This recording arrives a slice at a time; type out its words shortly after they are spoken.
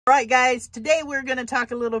All right, guys, today we're going to talk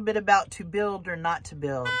a little bit about to build or not to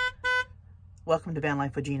build. Welcome to Van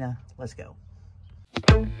Life with Gina. Let's go.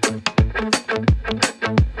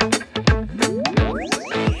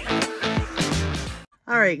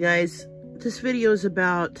 All right, guys, this video is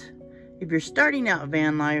about if you're starting out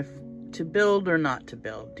van life, to build or not to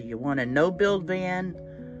build. Do you want a no-build van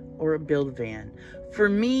or a build van? For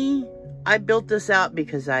me, I built this out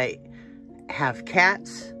because I have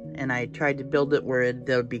cats and I tried to build it where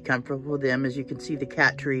they'll be comfortable with them. As you can see, the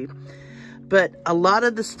cat tree. But a lot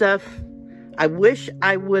of the stuff, I wish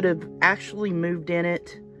I would have actually moved in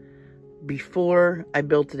it before I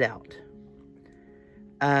built it out.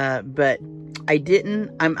 But I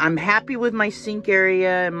didn't. I'm happy with my sink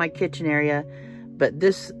area and my kitchen area. But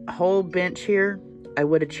this whole bench here, I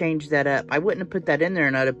would have changed that up. I wouldn't have put that in there,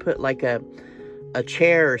 and I'd have put like a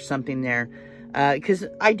chair or something there. Because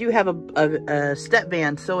I do have a step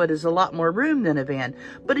van, so it is a lot more room than a van.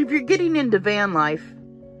 But if you're getting into van life,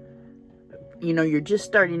 you know, you're just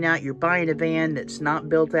starting out, you're buying a van that's not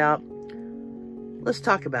built out, let's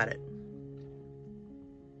talk about it.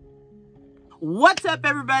 What's up,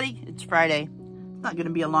 everybody? It's Friday. It's not going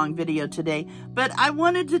to be a long video today, but I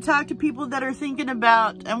wanted to talk to people that are thinking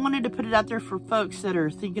about, I wanted to put it out there for folks that are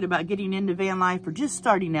thinking about getting into van life or just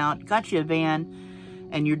starting out, got you a van,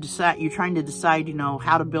 and you're trying to decide, you know,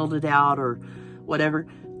 how to build it out or whatever.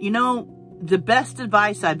 You know, the best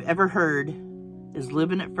advice I've ever heard is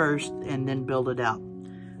live in it first and then build it out.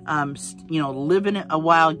 You know, live in it a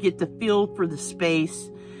while, get the feel for the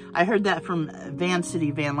space. I heard that from Van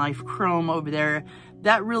City Van Life Chrome over there.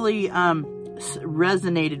 That really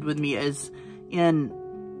resonated with me, as in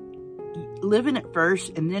live in it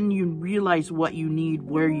first and then you realize what you need,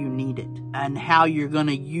 where you need it, and how you're going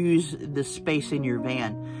to use the space in your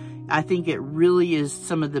van. I think it really is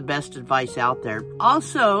some of the best advice out there.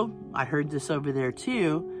 Also, I heard this over there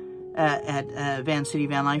too at Van City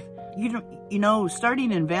Van Life. You know,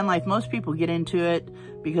 starting in van life, most people get into it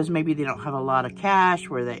because maybe they don't have a lot of cash,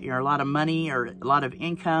 where they, or a lot of money or a lot of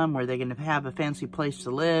income, where they're going to have a fancy place to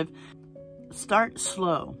live. Start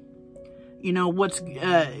slow. You know, what's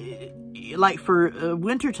like for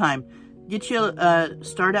wintertime, get you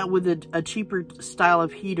start out with a cheaper style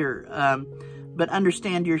of heater, but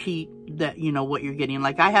understand your heat, that you know what you're getting.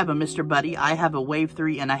 Like I have a Mr. Buddy, I have a Wave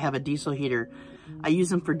 3, and I have a diesel heater. I use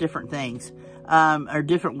them for different things, or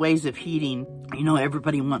different ways of heating. You know,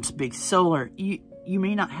 everybody wants big solar. You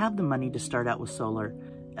may not have the money to start out with solar.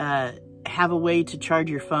 Have a way to charge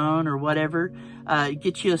your phone or whatever.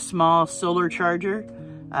 Get you a small solar charger.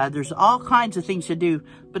 There's all kinds of things to do.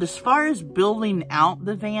 But as far as building out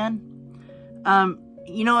the van,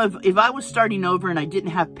 you know, if I was starting over and I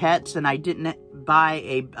didn't have pets and I didn't buy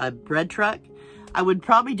a bread truck, I would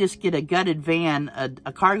probably just get a gutted van,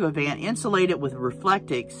 a cargo van, insulate it with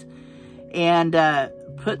Reflectix, and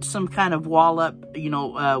put some kind of wall up, you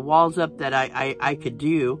know, walls up that I could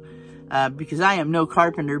do, because I am no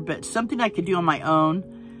carpenter, but something I could do on my own.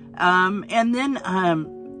 And then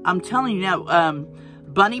I'm telling you now,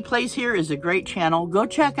 Bunny Plays here is a great channel. Go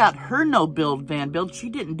check out her no-build van build. She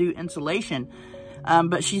didn't do insulation,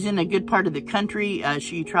 but she's in a good part of the country.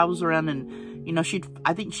 She travels around, and you know,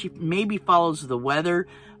 I think she maybe follows the weather,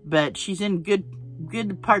 but she's in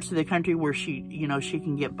good parts of the country where she, you know, she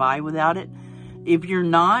can get by without it. If you're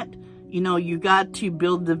not, you know, you got to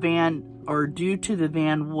build the van or do to the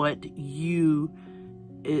van what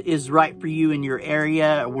is right for you in your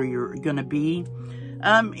area where you're going to be.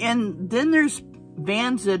 And then there's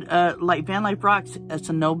vans that, like Van Life Rocks, it's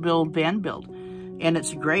a no-build van build. And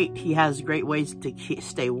it's great. He has great ways to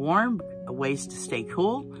stay warm, ways to stay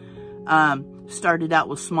cool. Started out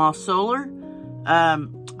with small solar.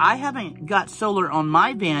 I haven't got solar on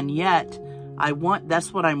my van yet.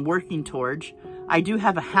 That's what I'm working towards. I do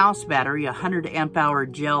have a house battery, a 100 amp hour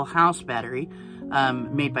gel house battery,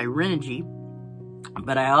 made by Renogy.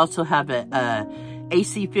 But I also have a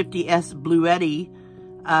AC50S Bluetti,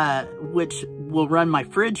 which will run my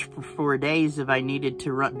fridge for 4 days if I needed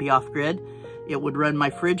to be off grid. It would run my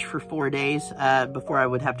fridge for 4 days before I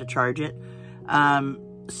would have to charge it. And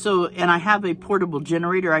I have a portable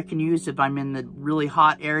generator I can use if I'm in the really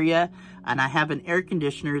hot area, and I have an air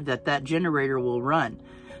conditioner that generator will run.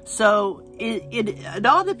 So it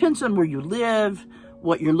all depends on where you live,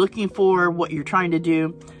 what you're looking for, what you're trying to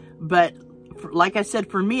do. But like I said,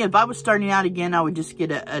 for me, if I was starting out again, I would just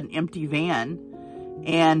get an empty van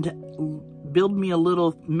and build me a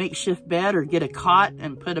little makeshift bed, or get a cot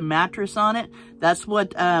and put a mattress on it. That's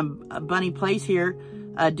what Bunny Plays here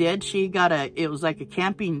did. She got it was like a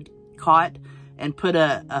camping cot, and put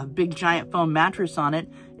a big giant foam mattress on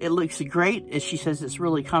it. It looks great. As she says, it's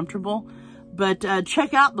really comfortable. But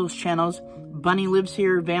check out those channels. Bunny Lives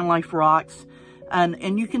Here, VanLife Rocks.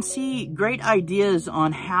 And you can see great ideas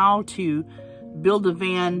on how to build a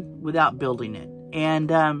van without building it. And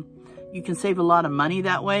you can save a lot of money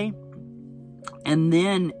that way. And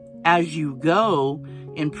then as you go,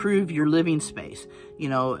 improve your living space. You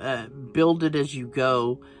know, build it as you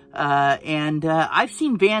go. I've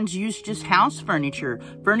seen vans use just house furniture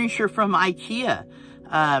from IKEA.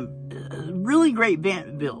 Really great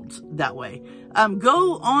van builds that way.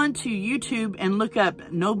 Go on to YouTube and look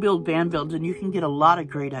up no build van builds, and you can get a lot of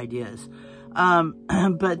great ideas.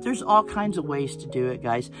 But there's all kinds of ways to do it,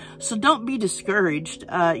 guys. So don't be discouraged.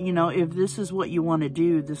 You know, if this is what you want to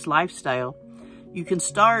do, this lifestyle, you can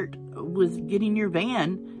start with getting your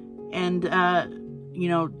van and, you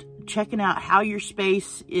know, checking out how your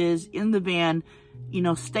space is in the van, you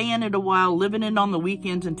know, stay in it a while, living it on the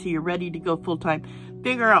weekends until you're ready to go full time.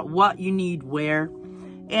 Figure out what you need where,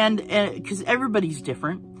 and because everybody's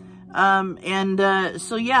different.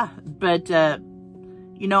 So yeah, but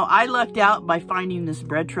you know, I lucked out by finding this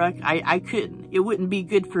bread truck. It wouldn't be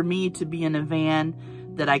good for me to be in a van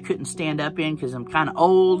that I couldn't stand up in because I'm kind of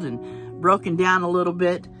old and broken down a little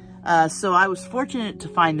bit. So I was fortunate to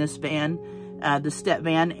find this van, the step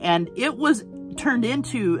van, and it was turned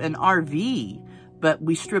into an RV, but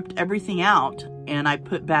we stripped everything out and I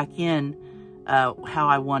put back in how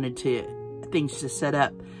I wanted things to set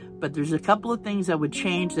up. But there's a couple of things I would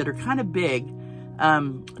change that are kind of big.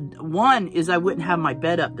 One is I wouldn't have my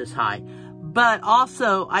bed up this high, but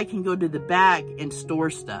also I can go to the back and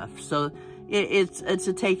store stuff. So it's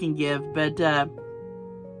a take and give, but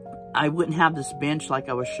I wouldn't have this bench like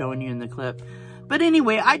I was showing you in the clip. But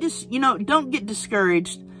anyway, I just, you know, don't get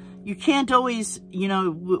discouraged. You can't always, you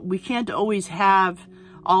know, we can't always have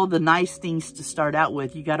all the nice things to start out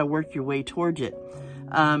with. You got to work your way towards it.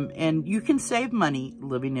 And you can save money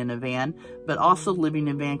living in a van, but also living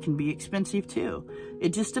in a van can be expensive too. It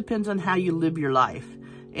just depends on how you live your life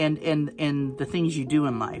and the things you do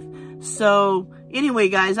in life. So anyway,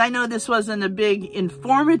 guys, I know this wasn't a big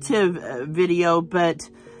informative video, but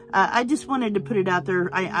I just wanted to put it out there.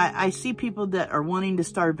 I see people that are wanting to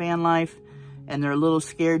start van life and they're a little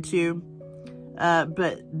scared too.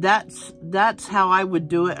 But that's how I would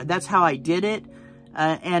do it. That's how I did it.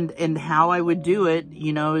 And how I would do it,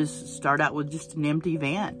 you know, is start out with just an empty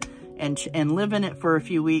van and live in it for a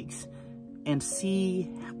few weeks and see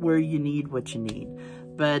where you need what you need.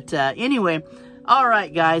 But anyway, all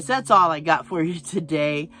right, guys, that's all I got for you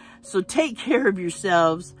today. So take care of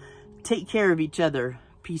yourselves. Take care of each other.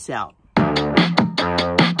 Peace out.